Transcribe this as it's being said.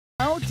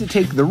How to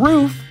take the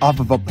roof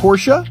off of a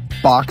Porsche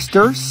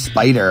Boxster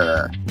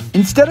Spyder.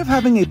 Instead of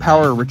having a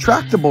power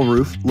retractable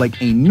roof like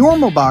a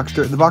normal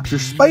Boxster, the Boxster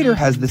Spyder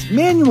has this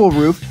manual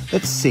roof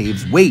that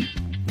saves weight.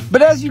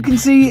 But as you can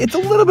see, it's a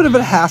little bit of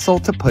a hassle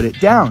to put it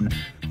down.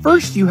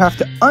 First, you have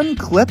to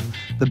unclip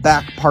the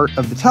back part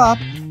of the top,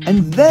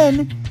 and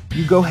then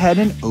you go ahead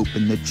and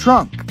open the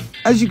trunk.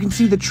 As you can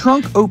see, the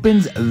trunk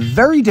opens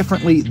very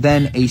differently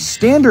than a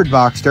standard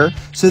Boxster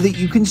so that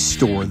you can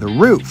store the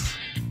roof.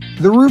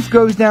 The roof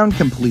goes down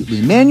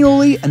completely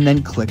manually and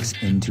then clicks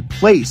into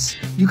place.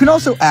 You can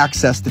also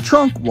access the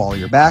trunk while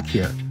you're back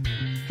here.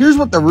 Here's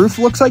what the roof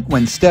looks like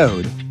when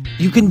stowed.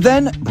 You can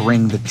then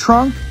bring the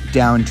trunk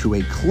down to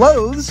a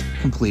close,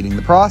 completing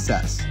the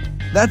process.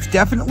 That's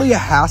definitely a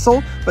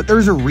hassle, but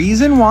there's a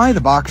reason why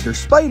the Boxster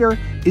Spyder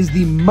is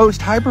the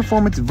most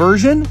high-performance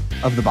version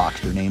of the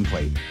Boxster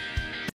nameplate.